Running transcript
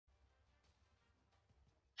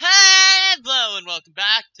and welcome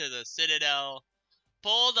back to the Citadel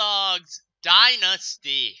Bulldogs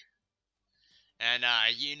Dynasty. And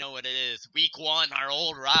you know what it is. Week 1, our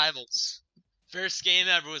old rivals. First game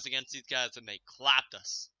ever was against these guys and they clapped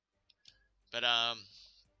us. But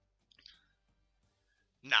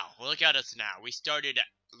no, look at us now. We started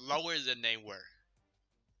lower than they were.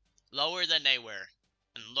 Lower than they were.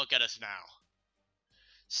 And look at us now.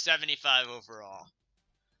 75 overall.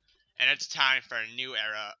 And it's time for a new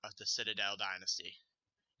era of the Citadel Dynasty.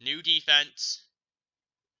 New defense.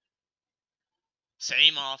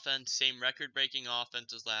 Same offense, same record-breaking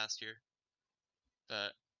offense as last year.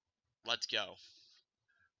 But let's go.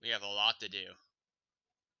 We have a lot to do.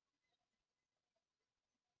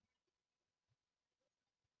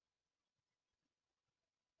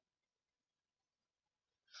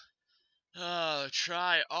 Oh,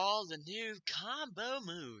 try all the new combo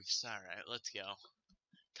moves. Alright, let's go.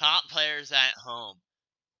 Top players at home.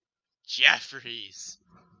 Jeffries,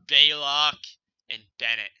 Baylock, and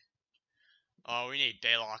Bennett. Oh, we need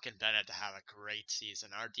Baylock and Bennett to have a great season.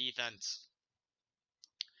 Our defense,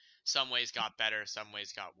 some ways got better, some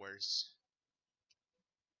ways got worse.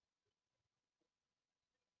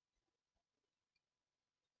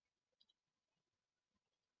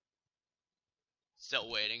 Still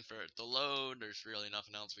waiting for it to load. There's really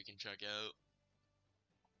nothing else we can check out.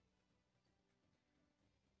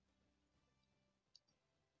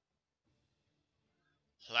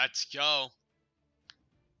 Let's go.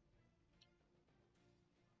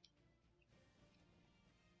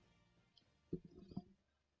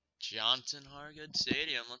 Johnson Hargood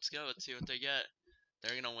Stadium. Let's go. Let's see what they get.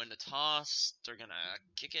 They're going to win the toss. They're going to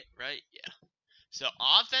kick it, right? Yeah. So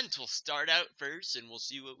offense will start out first, and we'll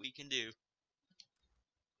see what we can do.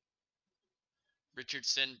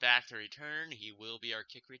 Richardson back to return. He will be our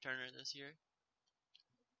kick returner this year.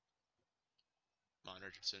 Come on,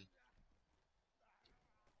 Richardson.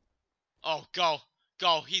 Oh, go.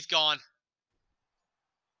 Go. He's gone.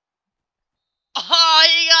 Oh,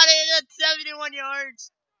 he got it at 71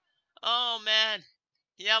 yards. Oh, man.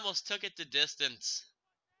 He almost took it the distance.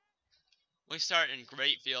 We start in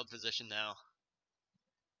great field position now.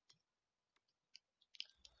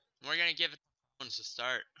 We're going to give it to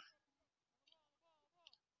start.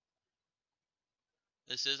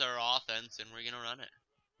 This is our offense, and we're going to run it.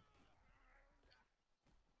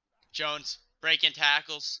 Jones, breaking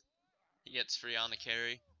tackles. He gets free on the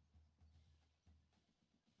carry.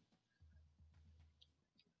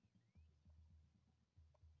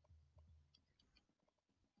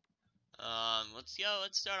 Let's go.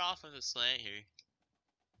 Let's start off with a slant here.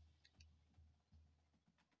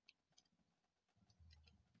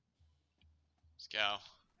 Let's go.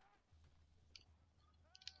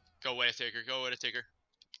 Go Whittaker. Go Whittaker.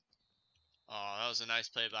 Oh, that was a nice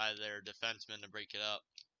play by their defenseman to break it up.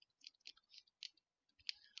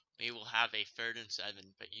 We will have a 3rd and 7,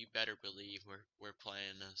 but you better believe we're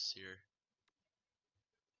playing this here.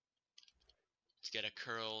 Let's get a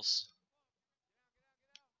curls.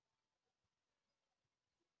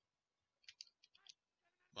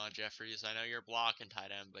 Come on, Jeffries. I know you're blocking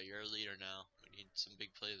tight end, but you're a leader now. We need some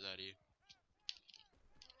big plays out of you.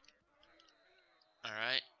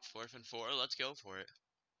 Alright, 4th and 4. Let's go for it.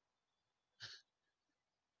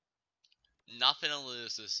 Nothing to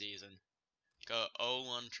lose this season. Go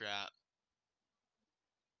 0-1 trap.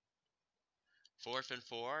 4th and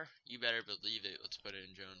 4. You better believe it. Let's put it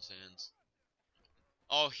in Jones' hands.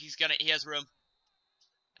 Oh, he has room.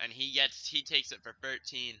 And he takes it for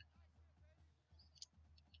 13.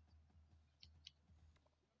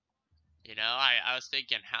 You know, I was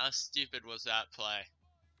thinking, how stupid was that play?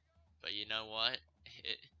 But you know what?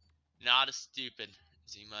 Not as stupid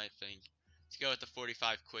as you might think. Let's go with the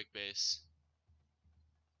 45 quick base.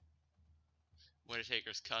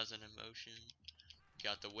 Whittaker's cousin in motion.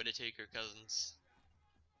 Got the Whittaker cousins.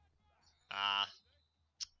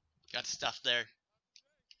 Got stuff there.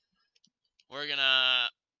 We're gonna...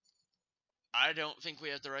 I don't think we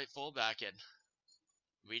have the right fullback in.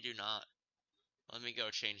 We do not. Let me go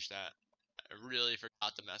change that. I really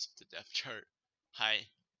forgot to mess with the depth chart. Hi.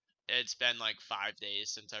 It's been like 5 days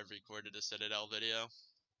since I've recorded a Citadel video.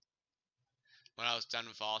 When I was done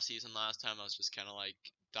with all season last time, I was just kind of like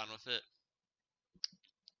done with it.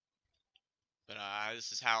 But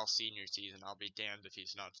this is Hal's senior season. I'll be damned if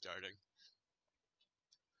he's not starting.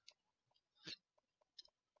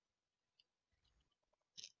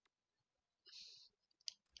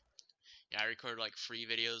 Yeah, I recorded like 3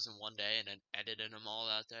 videos in one day and then edited them all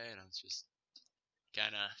that day, and I was just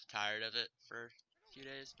kind of tired of it for a few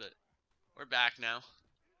days, but we're back now.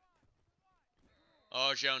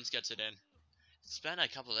 Oh, Jones gets it in. It's been a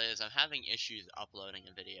couple days. I'm having issues uploading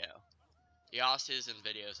a video. Yas's and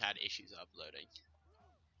videos had issues uploading.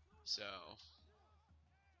 So,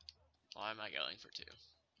 why am I going for 2?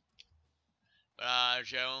 But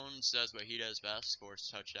Jones does what he does best, scores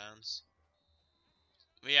touchdowns.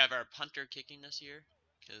 We have our punter kicking this year,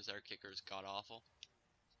 because our kicker's god-awful.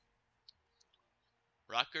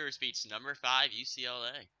 Rutgers beats number 5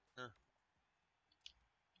 UCLA. Huh.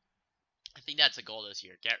 I think that's a goal this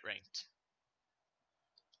year. Get ranked.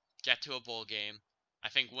 Get to a bowl game. I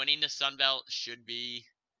think winning the Sun Belt should be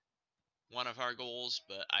one of our goals,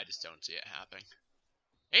 but I just don't see it happening.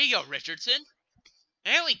 There you go, Richardson.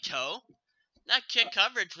 There we go. That kick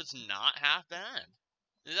coverage was not half bad.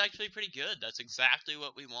 It was actually pretty good. That's exactly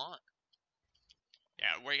what we want.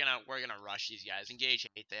 Yeah, we're gonna rush these guys. Engage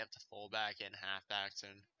 8. They have to fullback and halfbacks,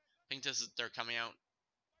 and I think this is they're coming out.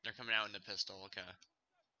 They're coming out in the pistol. Okay.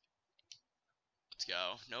 Let's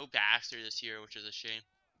go. No Baxter this year, which is a shame.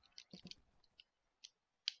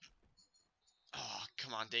 Oh,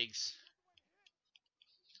 come on, Diggs.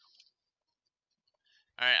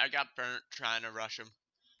 Alright, I got burnt trying to rush him.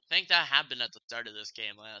 I think that happened at the start of this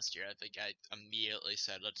game last year. I think I immediately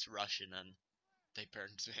said, let's rush, and then they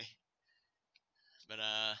burned me. But,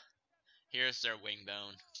 here's their wing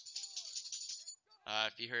bone.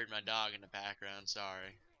 If you heard my dog in the background,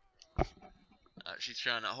 sorry. She's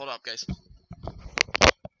trying to... Hold up, guys.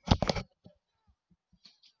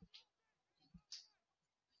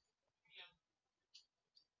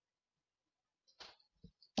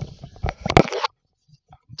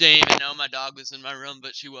 Didn't even know my dog was in my room,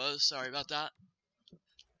 but she was. Sorry about that.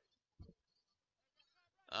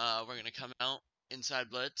 We're gonna come out inside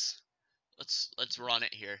blitz. Let's run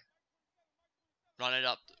it here. Run it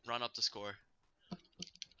up. Run up the score.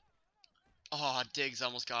 Oh, Diggs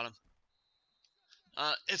almost got him.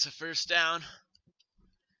 It's a first down.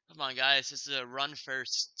 Come on, guys. This is a run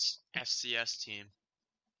first FCS team.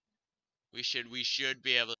 We should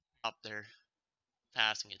be able to stop their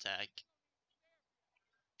passing attack.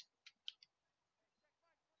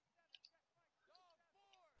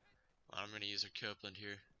 I'm gonna use our Copeland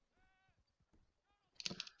here.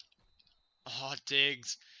 Oh,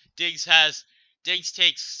 Diggs. Diggs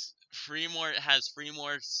takes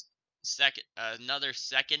another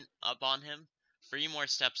second up on him. 3 more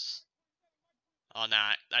steps on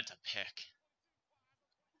that. That's a pick.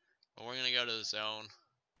 But we're gonna go to the zone.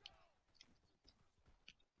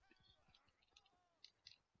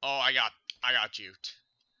 Oh, I got juked.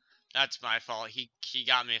 That's my fault. He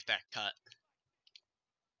got me with that cut.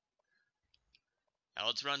 Now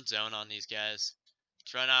let's run zone on these guys.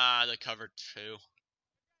 Let's run the cover 2.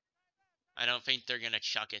 I don't think they're gonna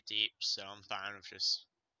chuck it deep, so I'm fine with just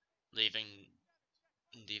leaving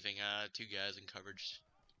 2 guys in coverage.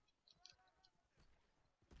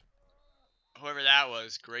 Whoever that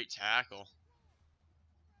was, great tackle.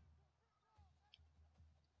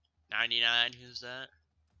 99, who's that?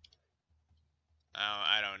 Oh,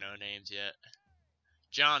 I don't know names yet.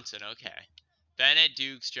 Johnson, okay. Bennett,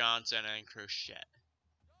 Dukes, Johnson, and Crochet.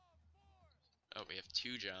 Oh, we have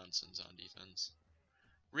 2 Johnsons on defense.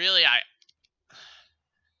 Really,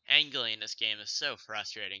 angling this game is so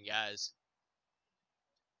frustrating, guys.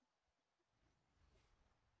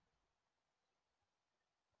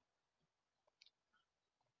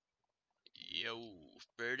 Yo,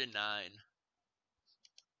 3rd and 9.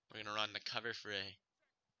 We're gonna run the cover 3.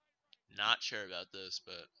 Not sure about this,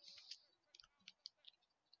 but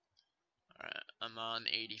alright, I'm on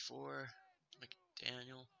 84.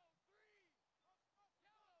 McDaniel.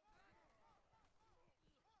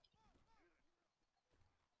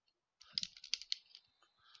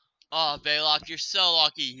 Oh, Baylock, you're so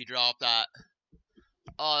lucky he dropped that.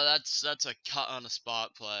 Oh, that's a cut on the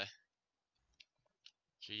spot play.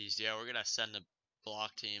 Jeez, yeah, we're gonna send the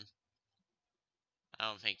block team. I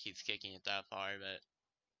don't think he's kicking it that far, but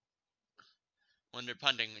when they're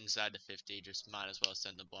punting inside the 50, just might as well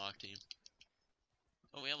send the block team.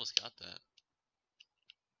 Oh, we almost got that.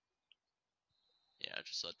 Yeah,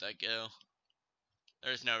 just let that go.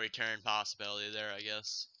 There's no return possibility there, I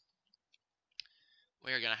guess.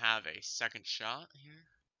 We are gonna have a second shot here.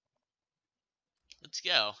 Let's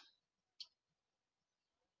go.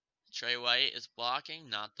 Trey White is blocking,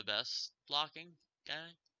 not the best blocking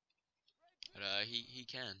guy, but he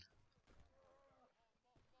can.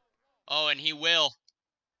 Oh, and he will.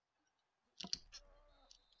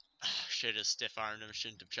 Should have stiff-armed him.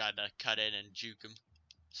 Shouldn't have tried to cut in and juke him.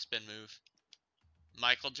 Spin move.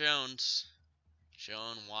 Michael Jones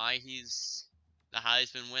showing why he's the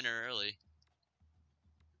Heisman winner early.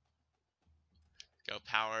 Go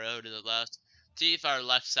power O to the left. See if our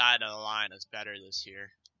left side of the line is better this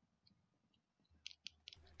year.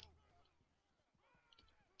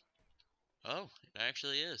 Oh, it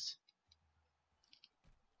actually is.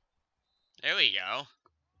 There we go.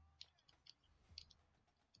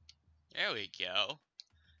 There we go.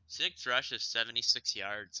 6 rushes, 76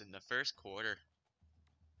 yards in the first quarter.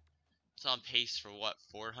 It's on pace for what,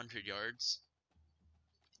 400 yards?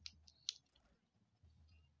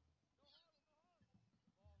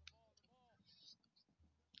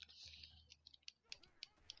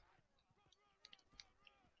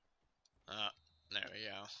 Oh, there we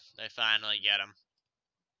go. They finally get him.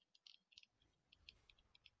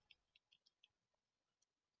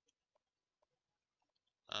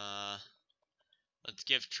 Let's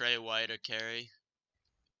give Trey White a carry.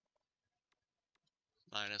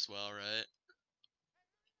 Might as well, right?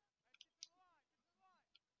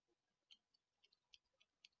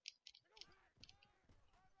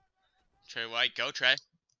 Trey White, go Trey.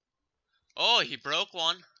 Oh, he broke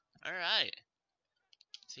one. Alright.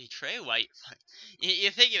 See, Trey White. You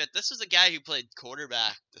think of it, this was a guy who played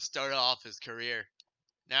quarterback to start off his career.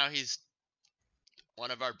 Now he's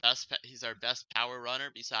one of our best, he's our best power runner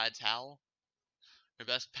besides Howell. Our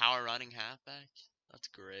best power running halfback. That's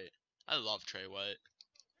great. I love Trey White.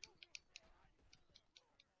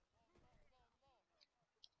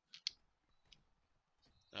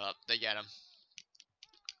 Oh, they get him.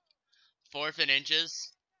 4th and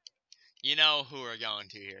inches. You know who we're going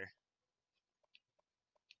to here.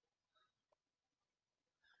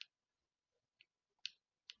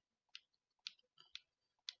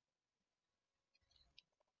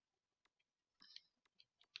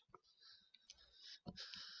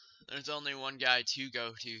 There's only one guy to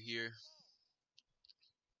go to here.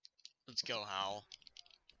 Let's go, Howell.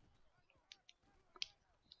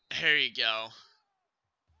 There you go.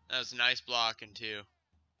 That was nice blocking, too.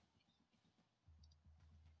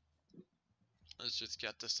 Let's just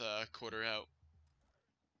get this quarter out.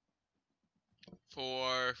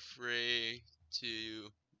 4, 3, 2,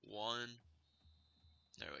 1.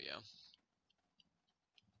 There we go.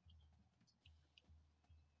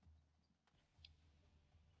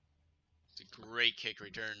 It's a great kick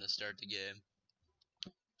return to start the game.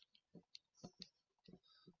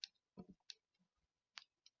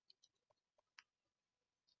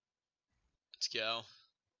 Let's go.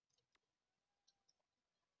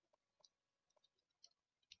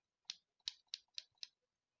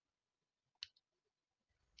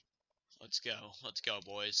 Let's go. Let's go,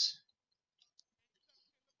 boys.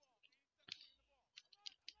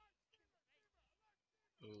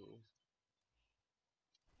 Ooh.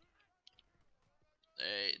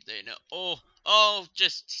 They know. Oh,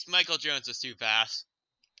 just Michael Jones was too fast.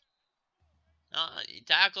 He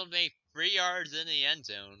tackled me 3 yards in the end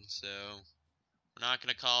zone, so we're not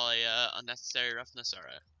gonna call a unnecessary roughness. All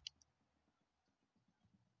right.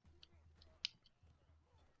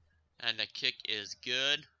 And the kick is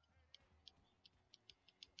good.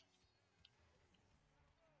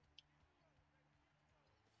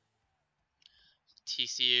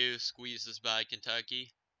 TCU squeezes by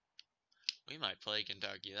Kentucky. We might play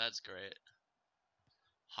Kentucky. That's great.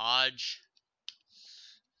 Hodge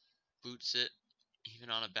boots it. Even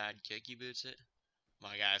on a bad kick, he boots it.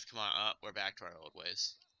 Come on, guys. Come on up. We're back to our old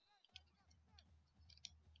ways.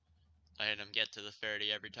 Letting him get to the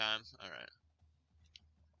 30 every time. Alright.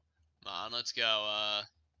 Come on, let's go.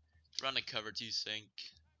 Run a cover 2 sink.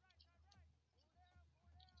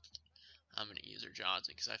 I'm going to use her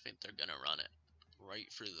Johnson because I think they're going to run it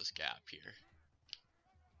right through this gap here.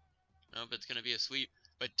 Nope, it's going to be a sweep.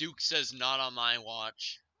 But Duke says not on my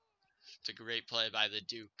watch. It's a great play by the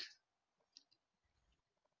Duke.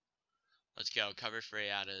 Let's go. Cover 3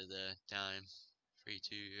 out of the dime.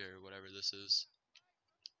 3-2 or whatever this is.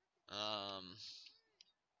 Oh,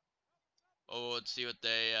 let's see what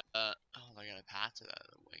they, oh, they're going to pass it out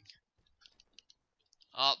of the wing.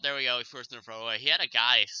 Oh, there we go. He forced him to throw away. He had a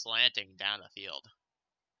guy slanting down the field.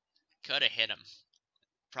 Could have hit him.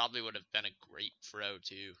 Probably would have been a great throw,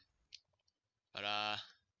 too. But,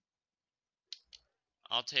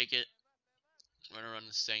 I'll take it. We're going to run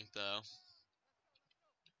the sink, though.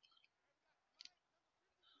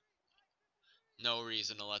 No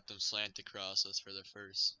reason to let them slant across us for the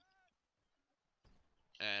first.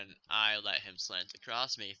 And I let him slant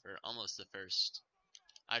across me for almost the first.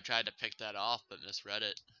 I tried to pick that off, but misread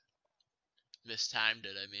it. Mistimed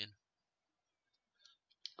it, I mean.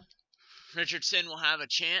 Richardson will have a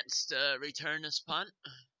chance to return this punt.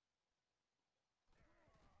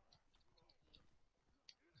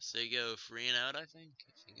 So they go 3 and out, I think.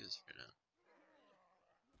 I think it was 3 and out.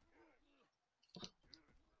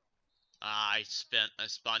 I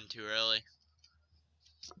spun too early.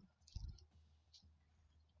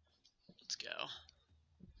 Let's go.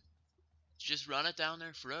 Just run it down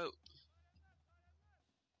their throat.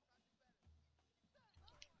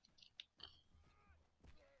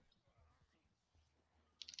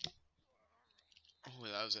 Oh,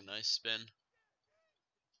 that was a nice spin.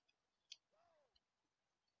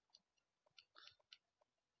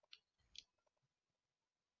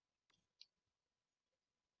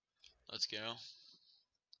 Let's go.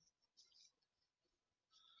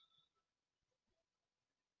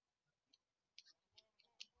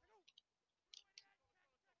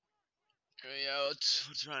 Here we go.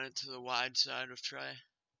 Let's run it to the wide side of Trey.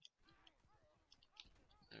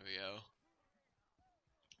 There we go.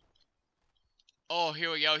 Oh,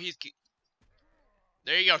 here we go.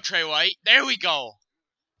 There you go, Trey White. There we go.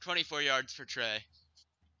 24 yards for Trey.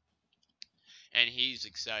 And he's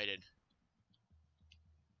excited.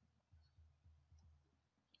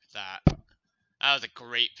 That was a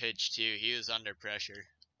great pitch, too. He was under pressure.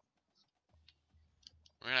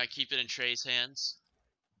 We're going to keep it in Trey's hands.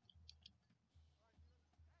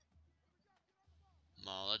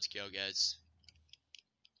 Come on, let's go, guys.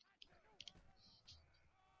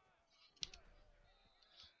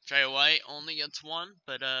 Trey White only gets one,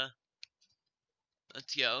 but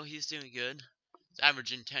let's go. He's doing good. He's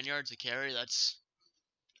averaging 10 yards a carry. That's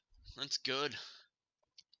good.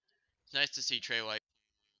 It's nice to see Trey White.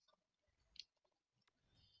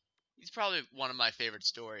 He's probably one of my favorite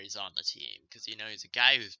stories on the team because he's a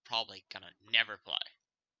guy who's probably gonna never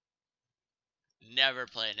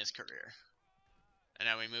play in his career. And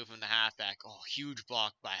then we move him to halfback. Oh, huge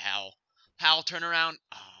block by Howell. Howell turnaround.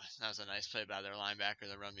 Oh, that was a nice play by their linebacker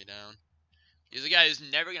that run me down. He's a guy who's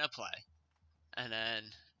never gonna play. And then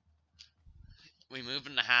we move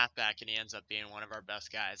him to halfback, and he ends up being one of our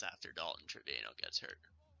best guys after Dalton Trevino gets hurt.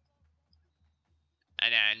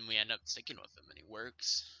 And then we end up sticking with him, and he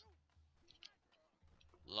works.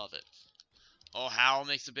 Love it. Oh, Howell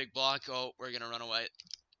makes a big block. Oh, we're going to run away.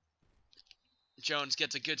 Jones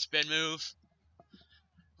gets a good spin move.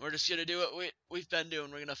 We're just going to do what we've been doing.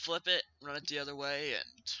 We're going to flip it, run it the other way,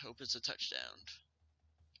 and hope it's a touchdown.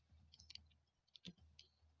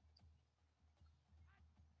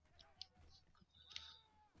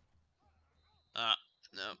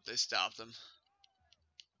 Nope, they stopped him.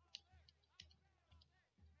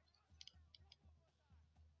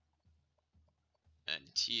 And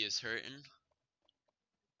T is hurting.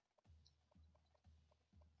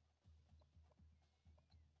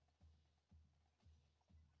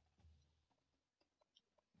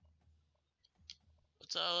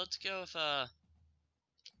 Let's go with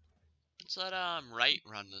let's let Wright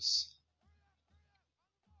run this.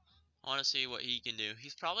 I want to see what he can do.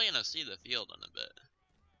 He's probably gonna see the field in a bit.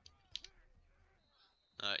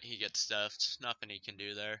 He gets stuffed. Nothing he can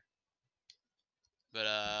do there.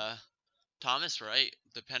 But Thomas Wright,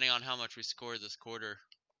 depending on how much we score this quarter,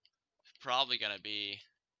 is probably gonna be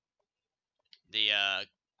the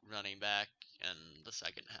running back in the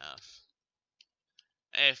second half.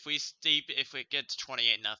 If it gets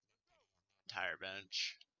 28-0, entire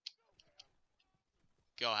bench.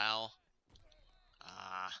 Go Hal.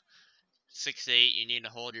 6'8", you need to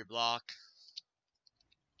hold your block.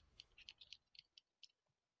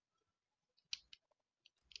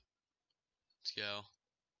 Let's go.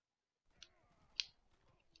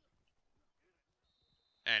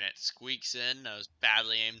 And it squeaks in. That was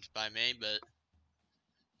badly aimed by me, but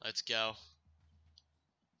let's go.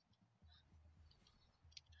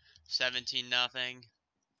 17-0.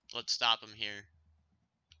 Let's stop him here.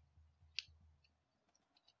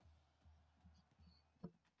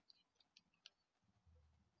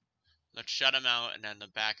 Let's shut him out, and then the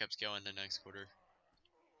backups go in the next quarter.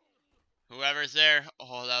 Whoever's there.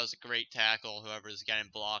 Oh, that was a great tackle. Whoever's getting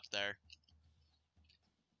blocked there.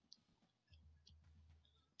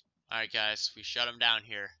 Alright, guys. We shut him down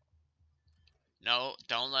here. No,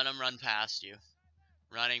 don't let him run past you.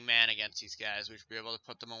 Running man against these guys. We should be able to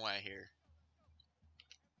put them away here.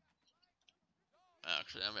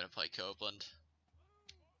 Actually, I'm going to play Copeland.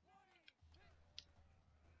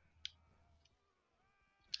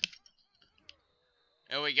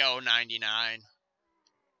 Here we go, 99.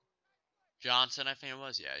 Johnson, I think it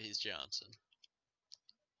was. Yeah, he's Johnson.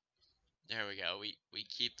 There we go. We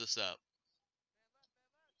keep this up.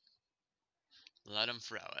 Let him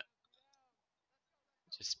throw it.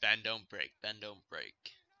 Just bend, don't break. Bend, don't break.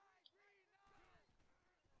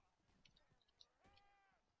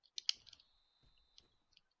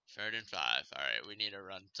 Third and 5. Alright, we need to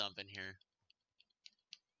run something here.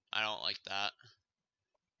 I don't like that.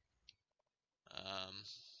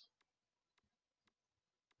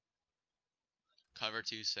 Cover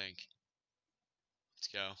 2 sink. Let's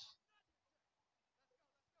go.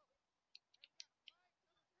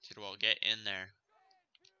 Tidwell, get in there.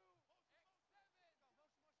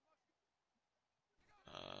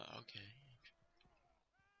 Okay.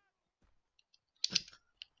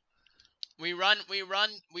 We ran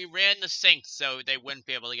the sink so they wouldn't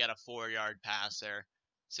be able to get a 4-yard pass there.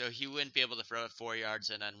 So he wouldn't be able to throw it 4 yards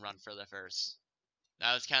and then run for the first.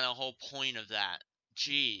 That was kind of the whole point of that.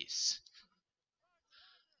 Jeez.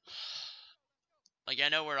 Like, I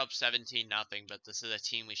know we're up 17-0, but this is a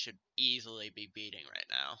team we should easily be beating right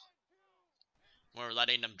now. We're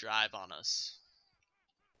letting them drive on us.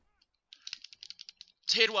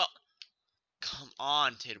 Tidwell. Come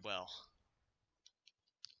on, Tidwell.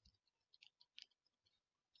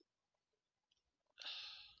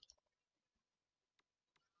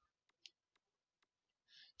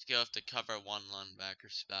 Let's go have to cover one linebacker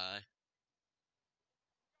spy.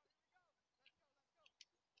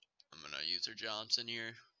 I'm gonna use our Johnson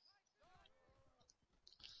here.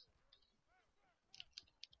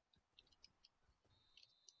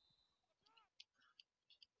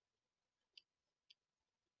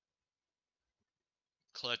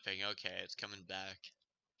 Clipping, okay, it's coming back.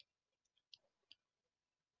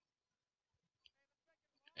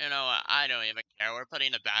 You know what, I don't even care. We're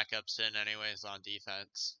putting the backups in anyways on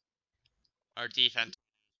defense. Our defense is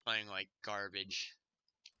playing like garbage.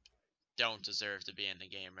 Don't deserve to be in the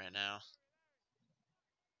game right now.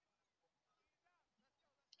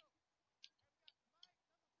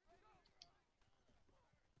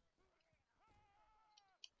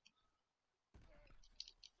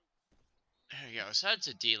 There you go. So that's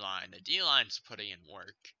a D-line. The D-line's putting in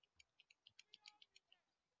work.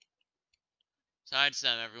 Besides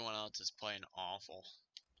them, everyone else is playing awful.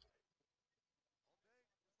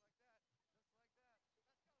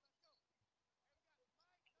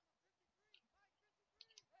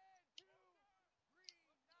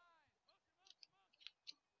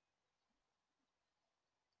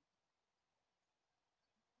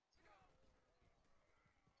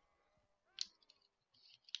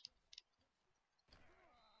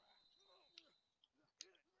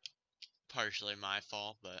 Partially my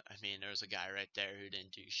fault, but I mean, there was a guy right there who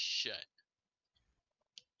didn't do shit.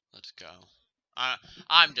 Let's go.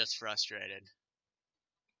 I'm just frustrated.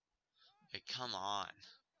 Like, come on.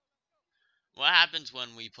 What happens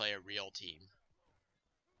when we play a real team?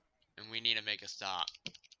 And we need to make a stop.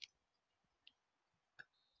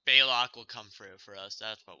 Baylock will come through for us.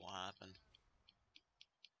 That's what will happen.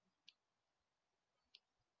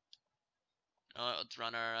 Let's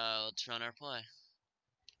run our play.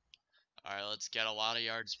 Alright, let's get a lot of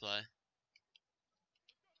yards play.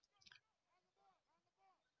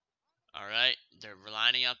 Alright, they're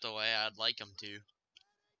lining up the way I'd like them to.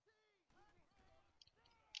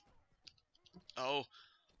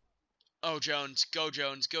 Oh, Jones. Go,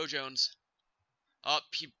 Jones. Go, Jones. Oh,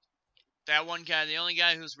 that one guy, the only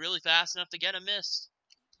guy who's really fast enough to get a miss.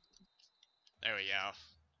 There we go.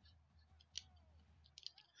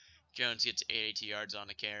 Jones gets 82 yards on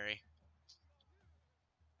the carry.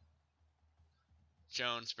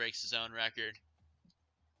 Jones breaks his own record.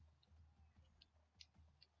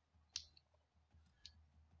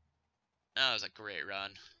 That was a great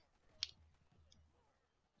run.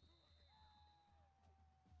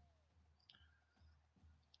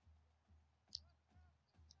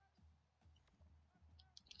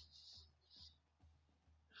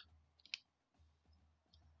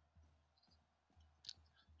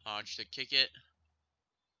 Hodge to kick it.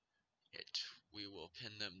 We will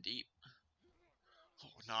pin them deep. Oh,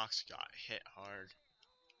 Knox got hit hard.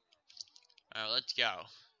 Alright, let's go.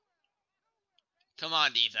 Come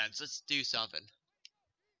on, defense. Let's do something.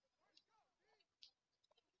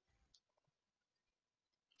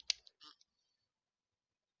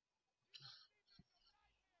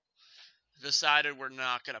 Decided we're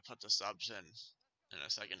not going to put the subs in a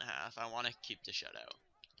second half. I want to keep the shutout.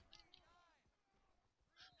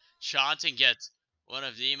 Johnson gets one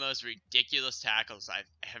of the most ridiculous tackles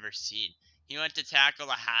I've ever seen. He went to tackle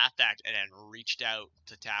the halfback and then reached out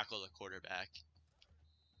to tackle the quarterback.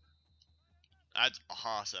 That's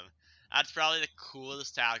awesome. That's probably the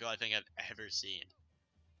coolest tackle I think I've ever seen.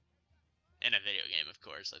 In a video game, of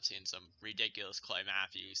course. I've seen some ridiculous Clay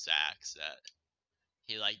Matthews sacks that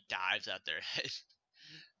he like dives at their head.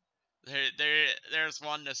 There's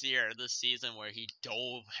one this season, where he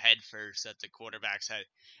dove headfirst at the quarterback's head.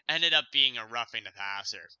 Ended up being a roughing the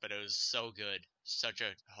passer, but it was so good. Such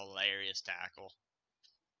a hilarious tackle.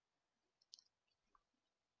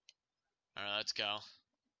 Alright, let's go.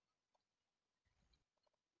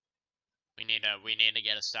 We need to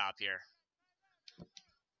get a stop here.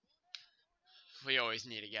 We always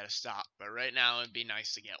need to get a stop, but right now it'd be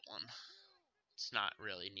nice to get one. It's not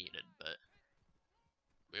really needed, but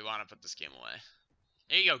we want to put this game away.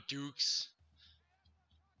 There you go, Dukes.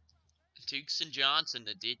 Dukes and Johnson,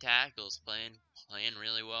 the D tackles, playing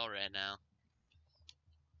really well right now.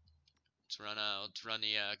 Let's run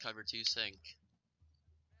the cover 2 sink.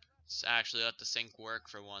 Let's actually let the sink work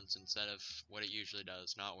for once instead of what it usually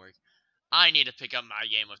does, not work. I need to pick up my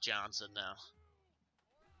game with Johnson now.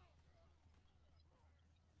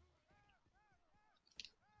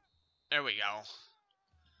 There we go.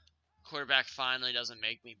 Quarterback finally doesn't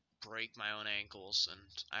make me break my own ankles, and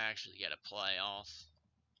I actually get a play off.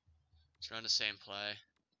 Let's run the same play.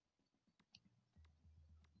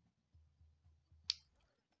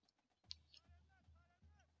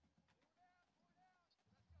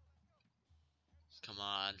 Come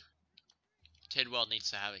on. Tidwell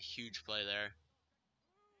needs to have a huge play there.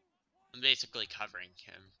 I'm basically covering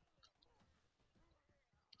him.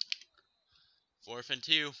 4th and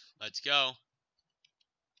 2. Let's go.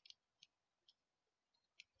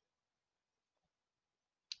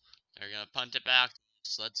 They're going to punt it back.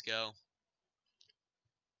 So let's go.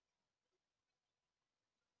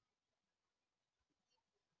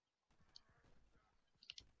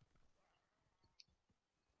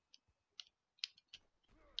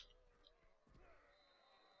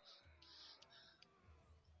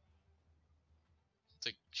 It's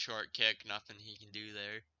a short kick. Nothing he can do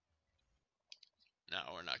there. No,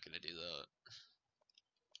 we're not going to do that.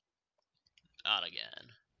 Not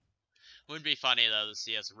again. Would be funny, though, to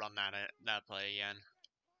see us run that play again.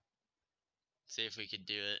 See if we could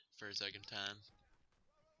do it for a second time.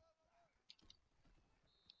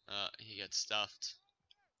 He gets stuffed.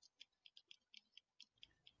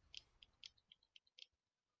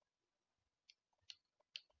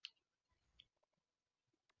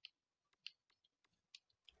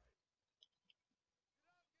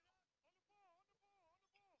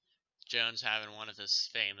 Jones having one of his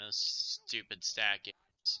famous stupid stat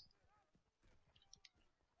games.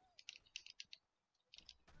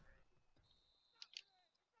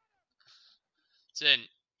 It's an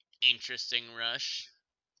interesting rush.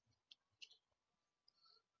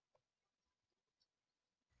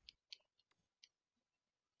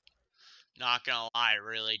 Not gonna lie,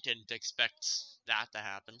 really didn't expect that to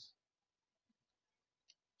happen.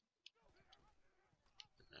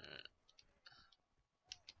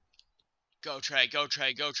 Go Trey, go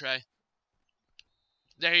Trey, go Trey.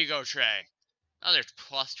 There you go, Trey. Another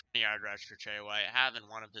plus 20-yard rush for Trey White, having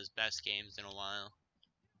one of his best games in a while.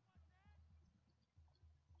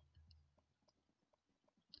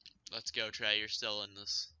 Let's go, Trey. You're still in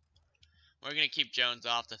this. We're going to keep Jones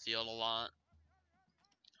off the field a lot.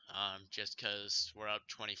 Just because we're up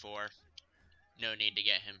 24. No need to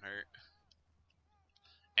get him hurt.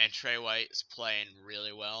 And Trey White is playing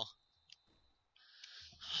really well.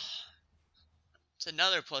 It's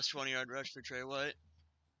another plus 20-yard rush for Trey White.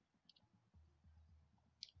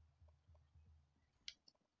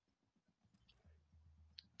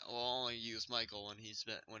 I'll only use Michael when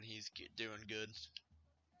he's doing good.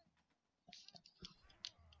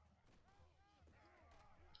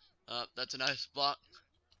 That's a nice block.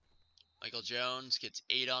 Michael Jones gets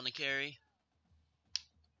 8 on the carry.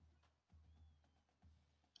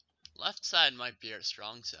 Left side might be our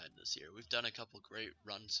strong side this year. We've done a couple great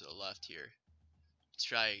runs to the left here. Let's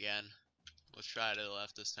try again. Let's try to the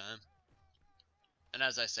left this time. And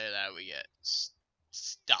as I say that, we get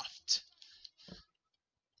stuffed.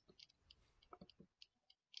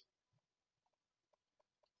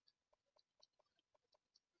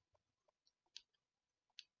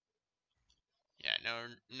 Yeah,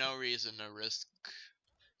 no reason to risk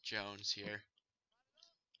Jones here.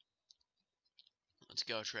 Let's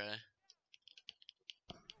go, Trey.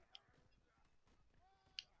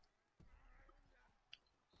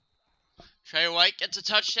 Trey White gets a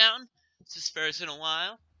touchdown. It's his first in a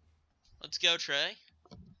while. Let's go, Trey.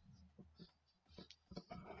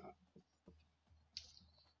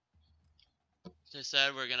 As I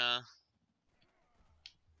said, we're gonna...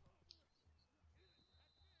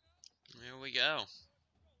 Here we go.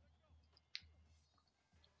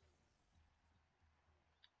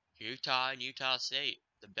 Utah and Utah State.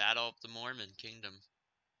 The Battle of the Mormon Kingdom.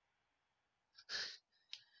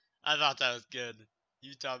 I thought that was good.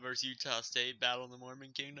 Utah versus Utah State, Battle of the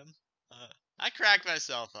Mormon Kingdom. I cracked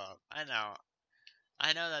myself up. I know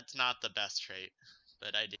that's not the best trait,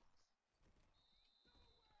 but I did.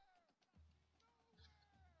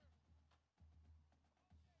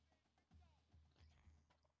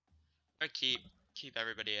 Or keep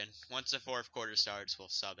everybody in. Once the 4th quarter starts, we'll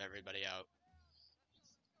sub everybody out.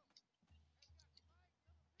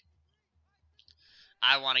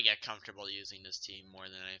 I want to get comfortable using this team more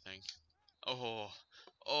than anything. I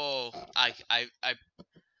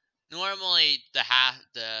normally the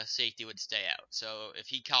safety would stay out. So if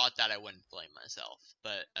he caught that, I wouldn't blame myself.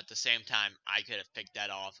 But at the same time, I could have picked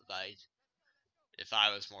that off if I if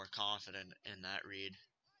I was more confident in that read.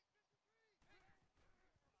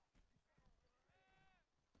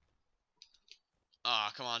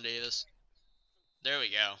 Aw, come on, Davis. There we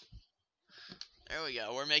go. There we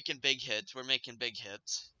go. We're making big hits. We're making big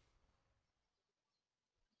hits.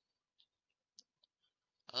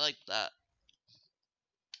 I like that.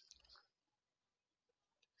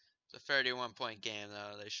 It's a 31-point game,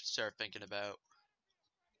 though. They should start thinking about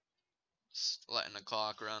letting the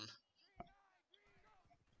clock run.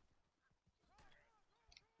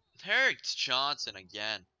 Herrick Johnson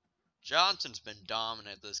again. Johnson's been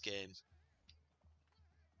dominant this game.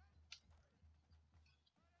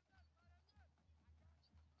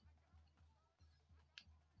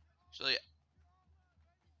 Actually,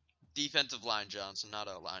 defensive line Johnson, not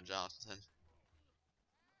O-line Johnson.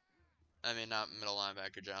 I mean, not middle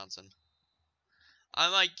linebacker Johnson. I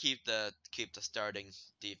might keep the starting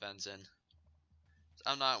defense in.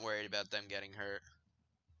 I'm not worried about them getting hurt.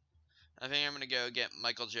 I think I'm gonna go get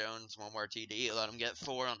Michael Jones one more TD, let him get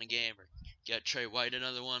 4 on the game, or get Trey White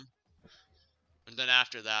another one. And then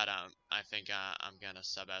after that, I think I'm gonna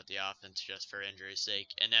sub out the offense just for injury's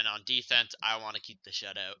sake. And then on defense, I want to keep the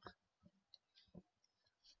shutout.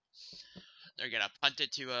 They're gonna punt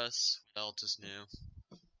it to us. What else is new?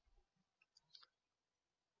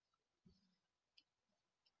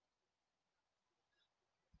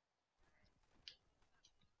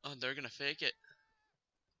 Oh, they're gonna fake it.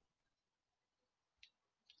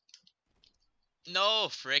 No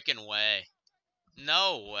freaking way.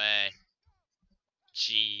 No way.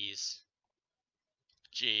 Jeez.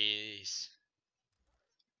 Jeez.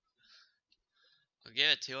 I'll give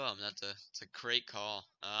it to him. That's a great call.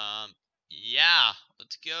 Yeah.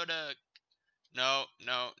 Let's go to. No,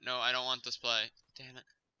 no, no. I don't want this play. Damn it.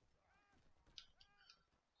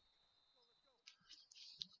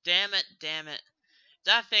 Damn it. Damn it.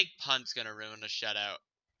 That fake punt's gonna ruin the shutout.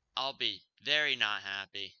 I'll be very not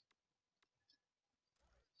happy.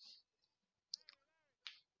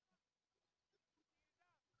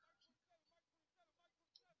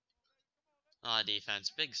 Aw,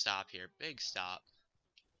 defense. Big stop here. Big stop.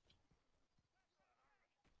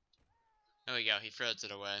 There we go. He throws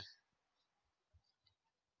it away.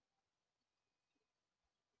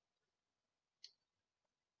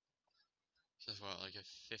 This is what, like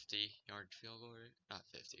a 50-yard field goal rate? Not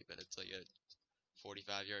 50, but it's like a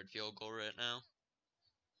 45-yard field goal right now.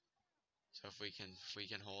 So if we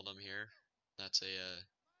can hold them here, that's a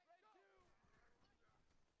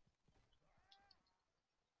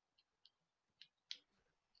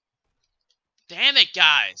Damn it,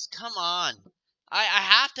 guys! Come on! I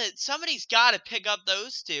have to. Somebody's got to pick up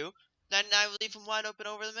those two. Then I leave them wide open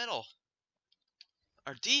over the middle.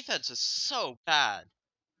 Our defense is so bad.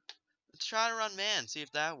 Let's try to run man, see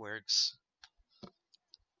if that works.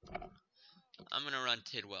 I'm gonna run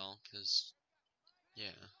Tidwell, cause yeah.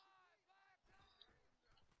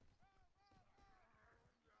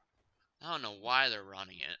 I don't know why they're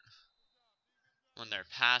running it when their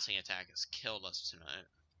passing attack has killed us tonight.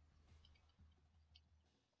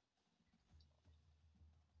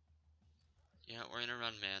 Yeah, we're gonna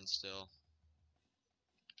run man still.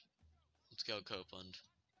 Let's go, Copeland.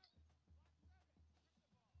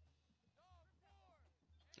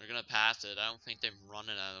 They're gonna pass it. I don't think they've run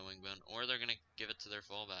it out of the wing bone, or they're gonna give it to their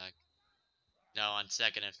fullback. No, on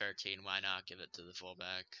 2nd and 13, why not give it to the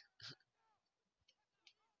fullback?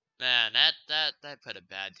 Man, that put a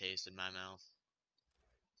bad taste in my mouth.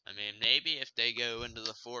 I mean, maybe if they go into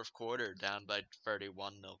the 4th quarter down by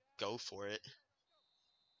 31, they'll go for it.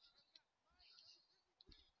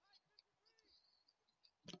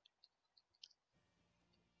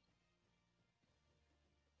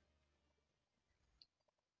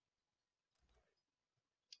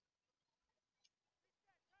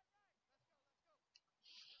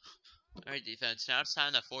 Alright, defense, now it's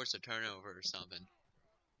time to force a turnover or something.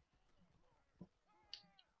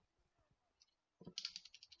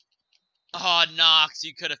 Oh, Knox,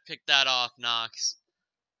 you could have picked that off, Knox.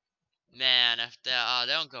 Man, if they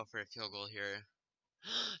don't go for a field goal here.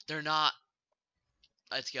 They're not.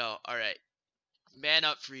 Let's go. Alright. Man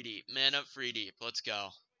up, free deep. Man up, free deep. Let's go.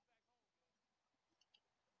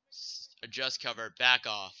 Adjust cover. Back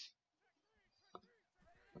off.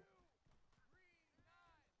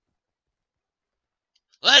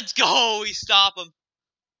 Let's go! We stop him.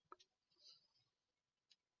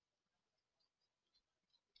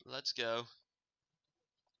 Let's go.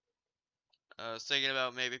 I was thinking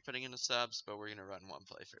about maybe putting in the subs, but we're going to run one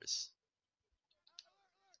play first.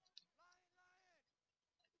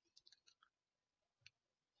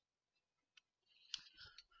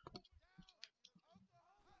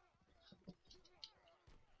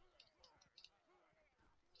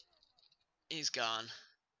 He's gone.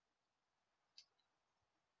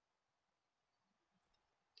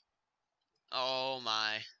 Oh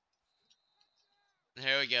my.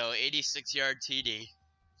 There we go. 86-yard TD.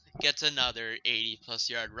 Gets another 80-plus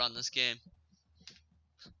yard run this game.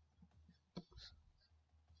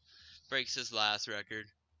 Breaks his last record.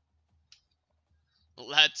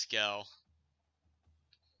 Let's go.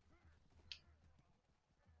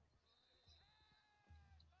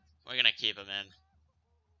 We're going to keep him in.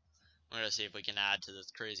 We're going to see if we can add to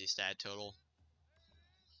this crazy stat total.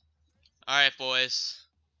 Alright, boys.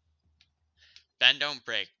 Bend, don't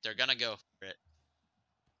break. They're going to go for it.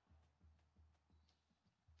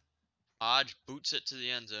 Hodge boots it to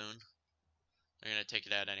the end zone. They're going to take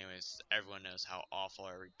it out anyways. Everyone knows how awful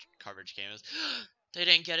our coverage game is. They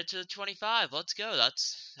didn't get it to the 25. Let's go.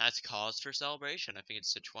 That's cause for celebration. I think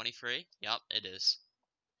it's to 23. Yep, it is.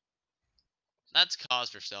 That's cause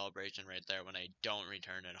for celebration right there when they don't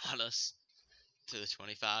return it on us to the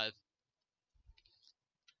 25.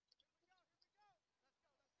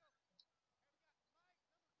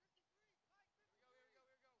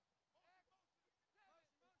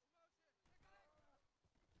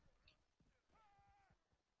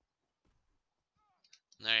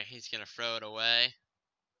 Alright, he's going to throw it away.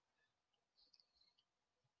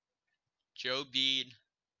 Joe Bede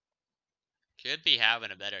could be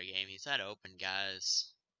having a better game. He's had open,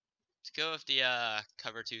 guys. Let's go with the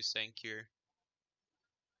cover 2 sink here.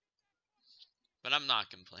 But I'm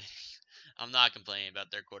not complaining. I'm not complaining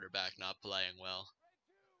about their quarterback not playing well.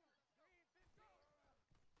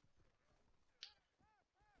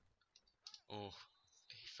 Oh,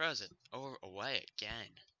 he throws it away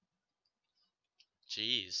again.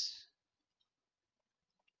 Jeez.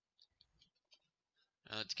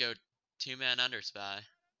 Let's go 2-man under spy.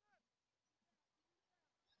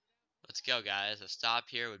 Let's go, guys. A stop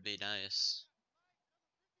here would be nice.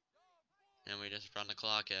 And we just run the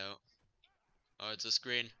clock out. Oh, it's a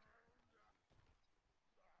screen.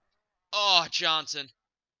 Oh, Johnson.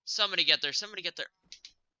 Somebody get there. Somebody get there.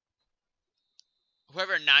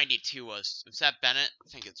 Whoever 92 was that Bennett? I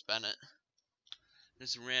think it's Bennett.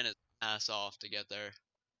 Just ran his ass off to get there.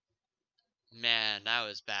 Man, that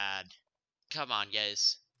was bad. Come on,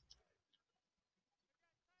 guys.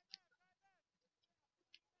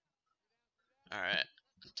 Alright.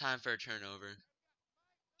 Time for a turnover.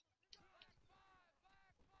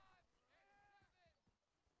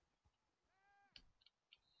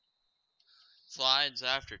 Slides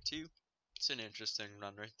after 2. It's an interesting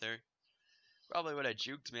run right there. Probably would have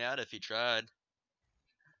juked me out if he tried.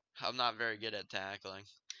 I'm not very good at tackling.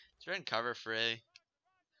 He's in cover 3.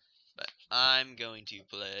 But I'm going to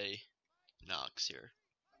play Knox here.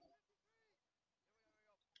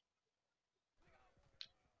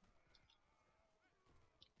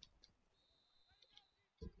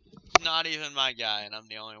 Not even my guy, and I'm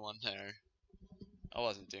the only one there. I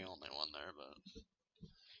wasn't the only one there, but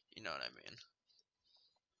you know what I mean.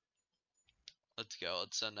 Let's go.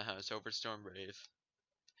 Let's send the house over Storm Brave.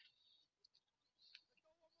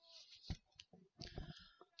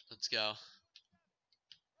 Let's go.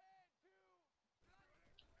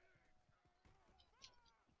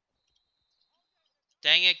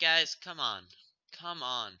 Dang it, guys. Come on. Come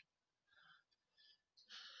on.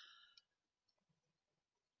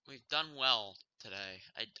 We've done well today.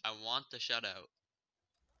 I want the shutout.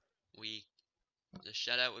 The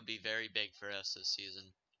shutout would be very big for us this season.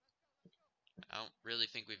 I don't really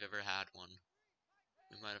think we've ever had one.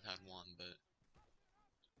 We might have had one, but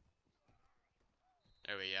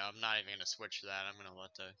there we go. I'm not even gonna switch to that. I'm gonna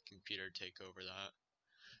let the computer take over that.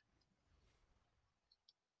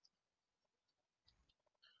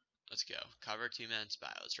 Let's go. Cover 2-man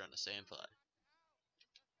spy. Let's run the same play.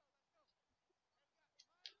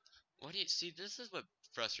 What do you see? This is what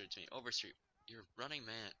frustrates me. Overstreet. You're running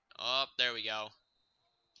man. Oh, there we go.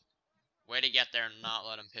 Way to get there and not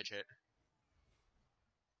let him pitch it.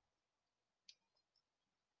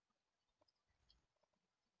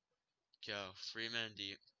 Go. 3-man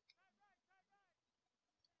deep.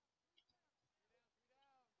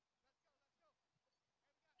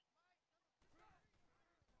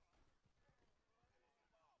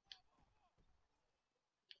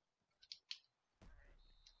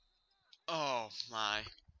 Oh my.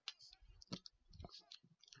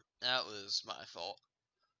 That was my fault.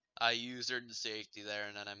 I used her to safety there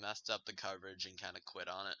and then I messed up the coverage and kind of quit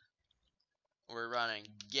on it. We're running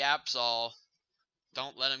gaps all.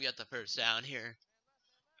 Don't let him get the first down here.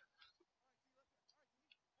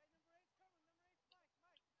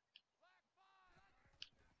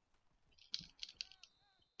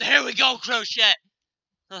 There we go, Crochet.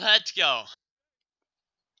 Let's go.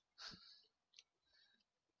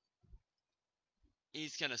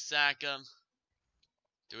 He's gonna sack him.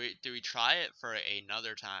 Do we try it for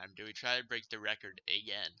another time? Do we try to break the record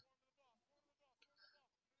again?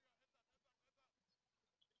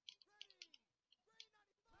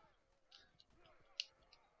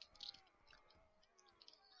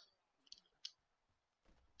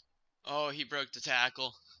 Oh, he broke the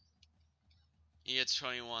tackle. He gets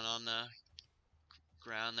 21 on the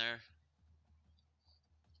ground there.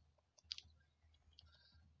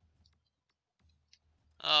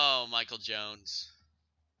 Oh, Michael Jones.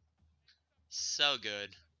 So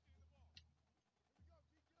good.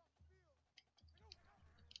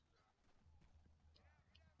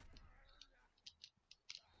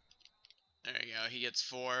 There you go. He gets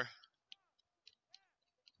 4.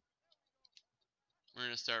 We're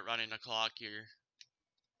going to start running the clock here.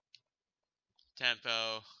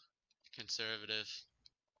 Tempo. Conservative.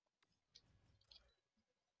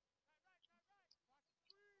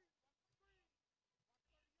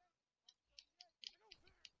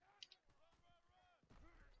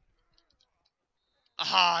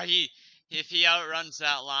 Ah, if he outruns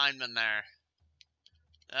that lineman there,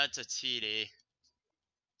 that's a TD.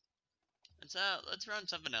 Let's run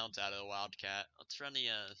something else out of the Wildcat. Let's run the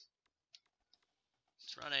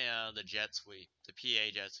jet sweep, the PA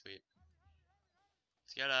jet sweep.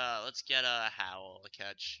 Let's get a Howell a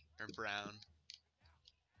catch or Brown.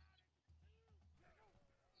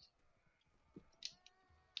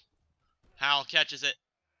 Howell catches it.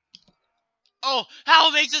 Oh,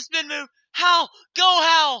 Howell makes a spin move. Howell, go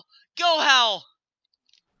Howell, go Howell.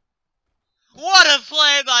 What a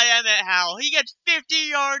play by Emmett Howell. He gets 50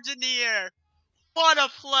 yards in the air. What a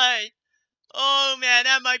play. Oh man,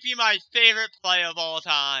 that might be my favorite play of all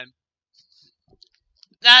time.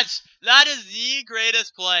 That is the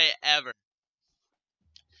greatest play ever.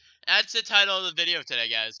 That's the title of the video today,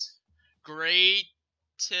 guys.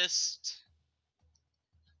 Greatest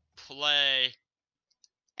play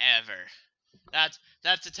ever. That's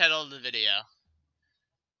the title of the video.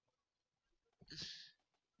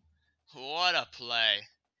 What a play.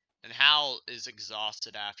 And Howell is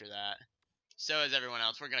exhausted after that. So is everyone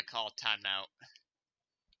else. We're going to call timeout.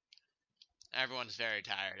 Everyone's very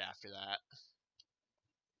tired after that.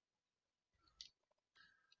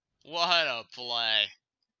 What a play.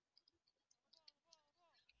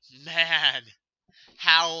 Man.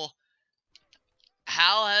 Howell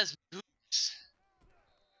has moves.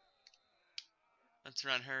 Let's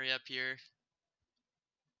run hurry up here.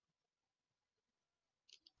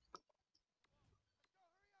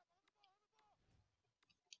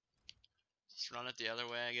 Just run it the other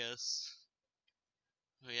way, I guess.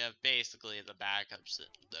 We have basically the backups,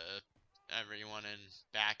 everyone in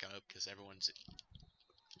backup because everyone's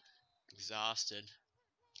exhausted.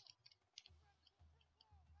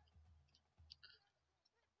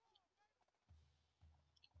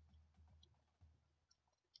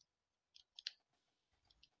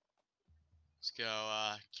 Let's go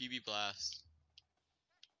QB blast.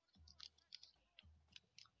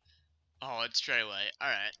 Oh, it's Trey White. All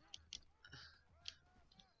right.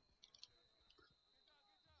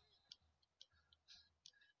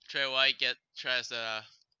 Trey White tries to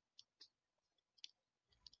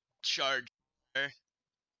charge.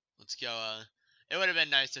 Let's go. It would have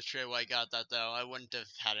been nice if Trey White got that though. I wouldn't have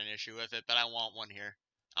had an issue with it, but I want one here.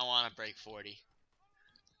 I want to break 40.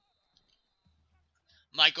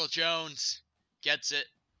 Michael Jones gets it.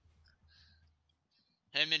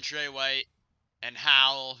 Him and Trey White and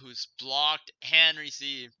Howell, who's blocked and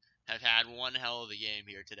received, have had one hell of a game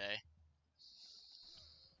here today.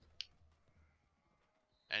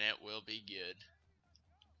 And it will be good.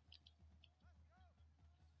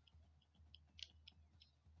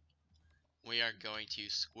 We are going to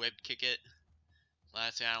squib kick it.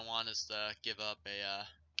 Last thing I want is to give up a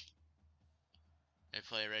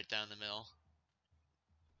play right down the middle.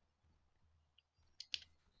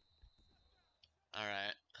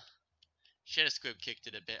 Alright. Should have squib kicked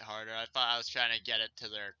it a bit harder. I thought I was trying to get it to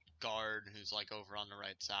their guard who's like over on the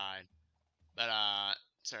right side. But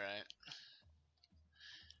it's alright.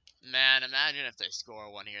 Man, imagine if they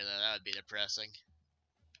score one here though. That would be depressing.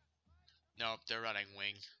 Nope, they're running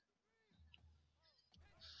wing.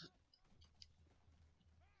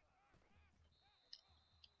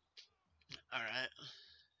 Alright.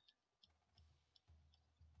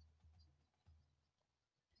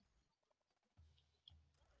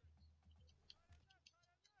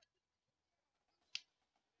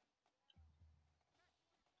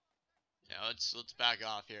 Yeah, let's back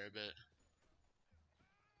off here a bit.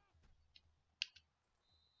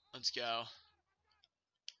 Let's go.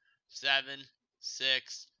 7,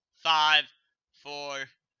 6, 5, 4,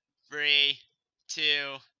 3,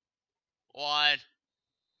 2, 1.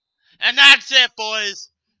 And that's it, boys.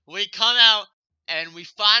 We come out and we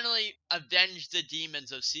finally avenged the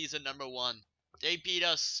demons of season number 1. They beat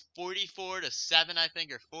us 44-7, I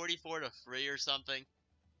think, or 44-3 or something.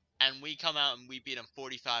 And we come out and we beat them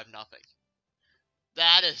 45-0.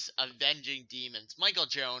 That is avenging demons. Michael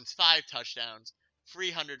Jones, 5 touchdowns,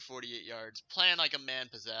 348 yards, playing like a man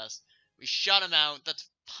possessed. We shut him out. That's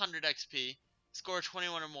 100 XP. Score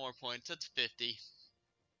 21 or more points. That's 50.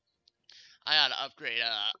 I gotta upgrade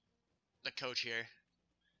the coach here.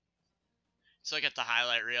 So I get the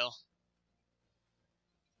highlight reel.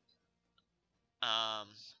 I'm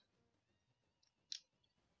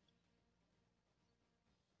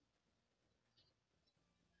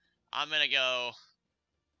gonna go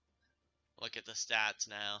look at the stats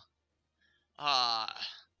now.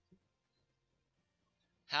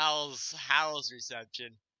 Howell's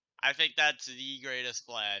reception. I think that's the greatest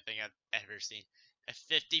play I think I've ever seen. A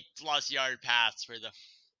 50-plus yard pass for the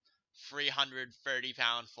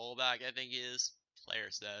 330-pound fullback, I think he is. Player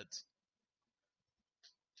stats.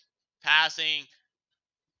 Passing,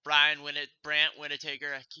 Brant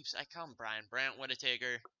Whittaker. I call him Brian. Brant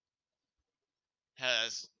Whittaker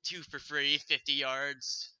has 2 for free, 50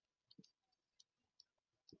 yards.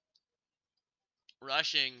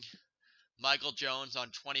 Rushing, Michael Jones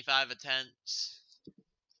on 25 attempts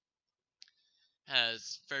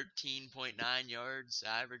has 13.9 yards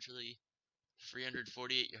averagely,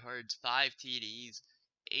 348 yards, 5 TDs,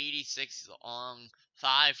 86 long,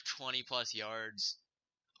 520 plus yards,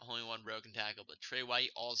 only 1 broken tackle. But Trey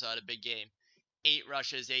White also had a big game, 8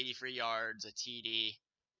 rushes, 83 yards, a TD,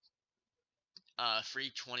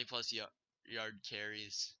 3 20 plus yard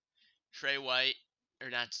carries. Trey White, or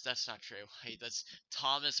that's not Trey White, that's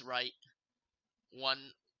Thomas Wright,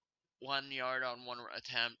 1 yard on 1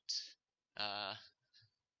 attempt.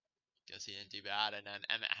 Guess he didn't do bad. And then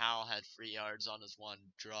Emmett Howell had 3 yards on his 1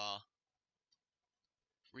 draw.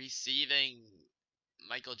 Receiving,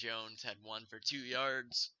 Michael Jones had 1 for 2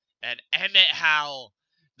 yards. And Emmett Howell,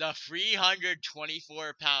 the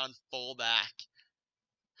 324-pound fullback,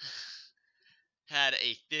 had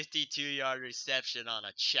a 52-yard reception on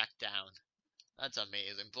a check down. That's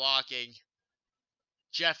amazing. Blocking,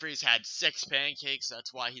 Jeffries had 6 pancakes.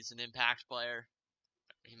 That's why he's an impact player.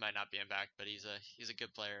 He might not be impact, but he's a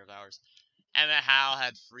good player of ours. Emmett Howell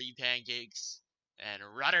had 3 pancakes, and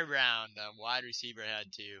Rudder Brown, the wide receiver,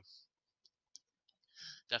 had 2.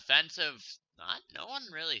 Defensive, no one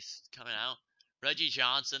really coming out. Reggie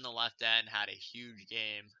Johnson, the left end, had a huge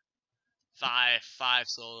game. 5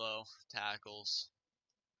 solo tackles,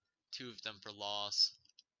 2 of them for loss.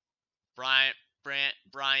 Bryant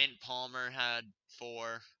Palmer had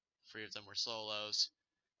 4, 3 of them were solos.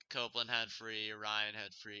 Copeland had 3, Ryan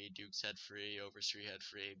had 3, Dukes had 3, Overstreet had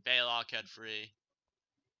 3, Baylock had 3.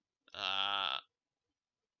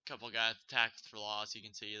 Couple guys tackled for loss, you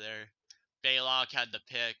can see there. Baylock had the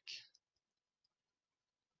pick.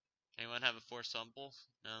 Anyone have a forced fumble?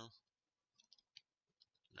 No.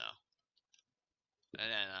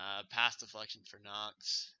 And then pass deflection for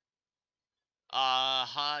Knox.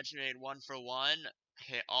 Hodge made 1 for 1,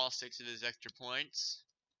 hit all 6 of his extra points.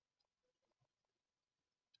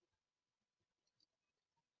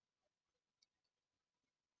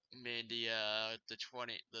 Made the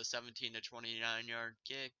 17 to 29 yard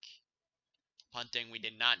kick. Punting, we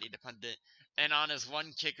did not need to punt it. And on his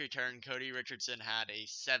 1 kick return, Cody Richardson had a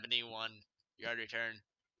 71-yard return.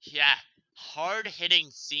 Yeah,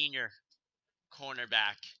 hard-hitting senior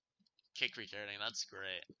cornerback kick returning. That's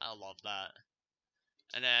great. I love that.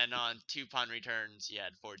 And then on 2 punt returns, he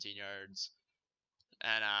had 14 yards.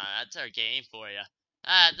 And that's our game for you.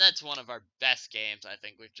 That's one of our best games I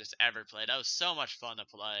think we've just ever played. That was so much fun to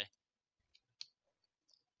play.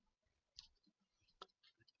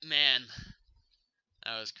 Man,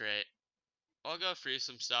 that was great. I'll go through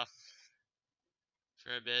some stuff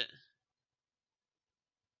for a bit.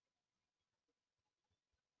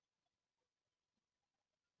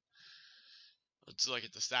 Let's look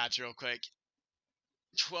at the stats real quick.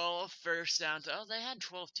 12 first down. Oh, they had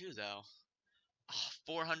 12 too, though.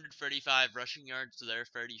 435 rushing yards to their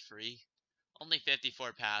 33. Only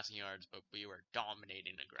 54 passing yards, but we were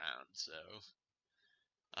dominating the ground, so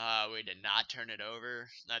we did not turn it over.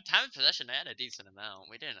 Time of possession, they had a decent amount.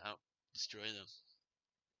 We didn't destroy them.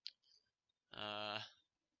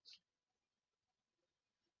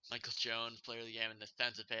 Michael Jones, player of the game, and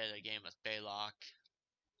defensive player of the game was Baylock.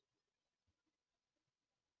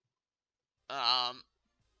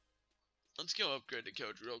 Let's go upgrade the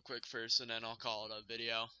coach real quick first, and then I'll call it a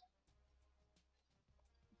video.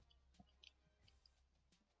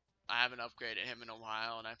 I haven't upgraded him in a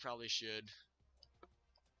while, and I probably should.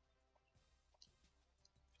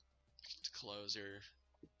 closer.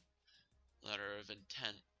 Letter of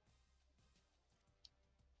intent.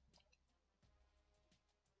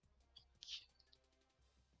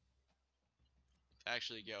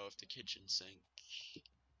 Actually go with the kitchen sink.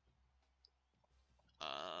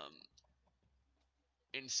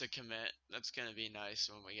 Insta commit. That's gonna be nice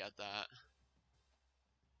when we get that.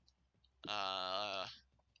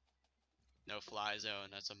 No fly zone.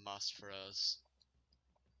 That's a must for us.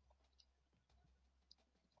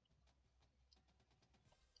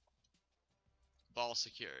 Ball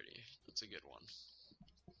security. That's a good one.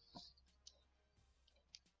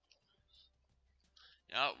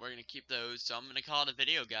 Yep, we're gonna keep those. So I'm gonna call it a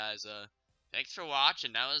video, guys. Thanks for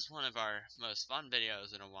watching. That was one of our most fun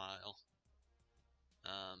videos in a while.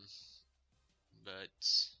 But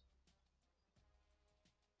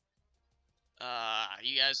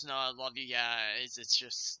you guys know I love you guys. It's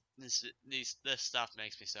just this stuff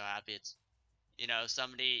makes me so happy. It's, you know,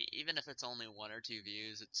 somebody, even if it's only 1 or 2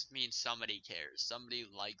 views, it means somebody cares. Somebody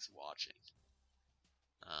likes watching.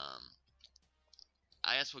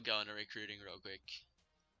 I guess we'll go into recruiting real quick.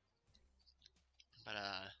 But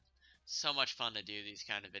so much fun to do these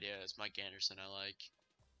kind of videos. Mike Anderson, I like.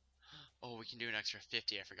 Oh, we can do an extra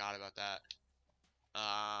 50. I forgot about that.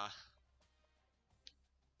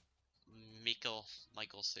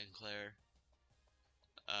 Michael Sinclair.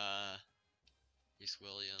 Reese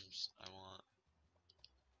Williams, I want.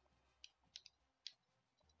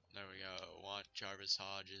 There we go. I want Jarvis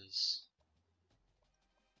Hodges.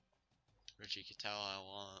 Richie Cattell, I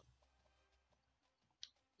want.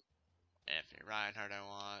 Anthony Reinhardt, I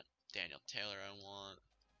want. Daniel Taylor, I want.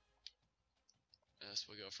 This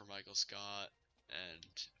will go for Michael Scott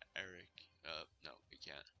and Eric. No, we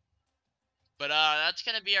can't. But that's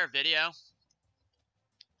gonna be our video.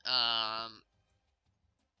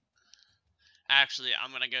 Actually,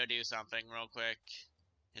 I'm gonna go do something real quick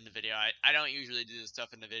in the video. I don't usually do this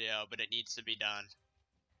stuff in the video, but it needs to be done.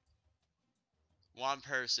 One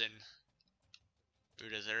person who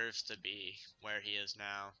deserves to be where he is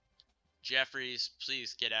now. Jeffries,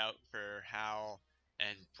 please get out for Howell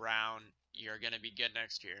and Brown. You're gonna be good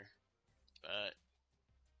next year, but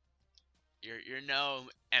you're no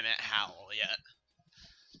Emmett Howell yet.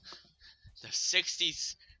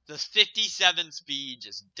 The 57 speed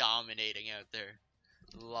just dominating out there.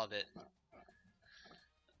 Love it.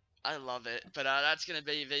 I love it. But that's gonna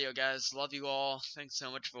be a video, guys. Love you all. Thanks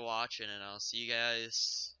so much for watching, and I'll see you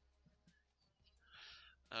guys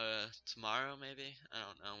tomorrow, maybe. I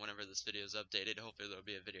don't know. Whenever this video is updated, hopefully there'll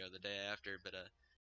be a video the day after. But